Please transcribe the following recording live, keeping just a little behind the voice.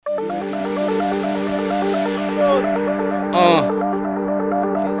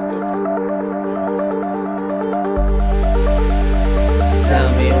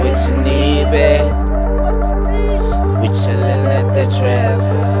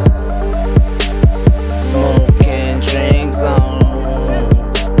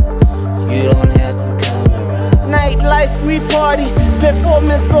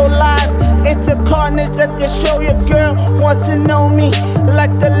Carnage at the show. Your girl wants to know me.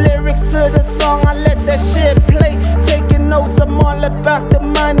 Like the lyrics to the song, I let that shit play. Taking notes, I'm all about the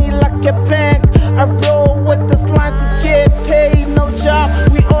money like a bank. I roll with the slimes to get paid. No job,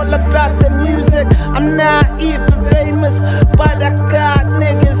 we all about the music. I'm not even famous, but I got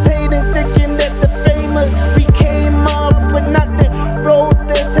niggas hating, thinking that they're famous. We came up with nothing, wrote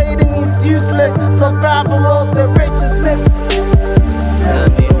this, hating is useless. Survival of the richest nigga. Tell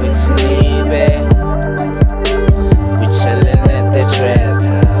me what you need, babe. We chillin' at the trap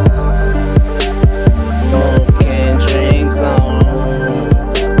house, smoking drinks on.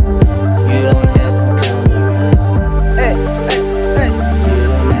 You don't have to come around. Hey, hey, hey. You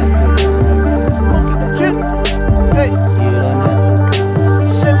don't have to come around. Smoking the drink. Hey. You don't have to come around.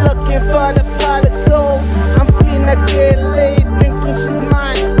 She looking for the pot of gold. I'm finna get laid, thinking she's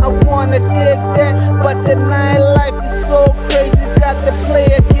mine. I wanna dig that, but the nightlife is so crazy. Got the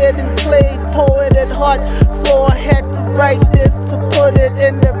player getting played, poet at heart. So I had to write this to put it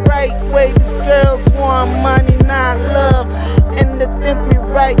in the right way. These girls want money, not love. And they think we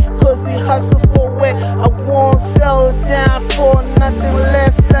right, cause we hustle for it. I won't settle down for nothing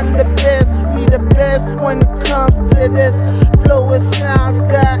less than the best. We the best when it comes to this. Flow, it sounds,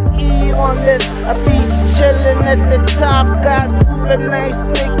 got E on this. I be chillin' at the top, got Zubenice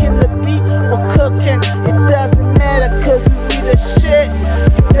making the beat or cooking. It doesn't matter cause we the shit.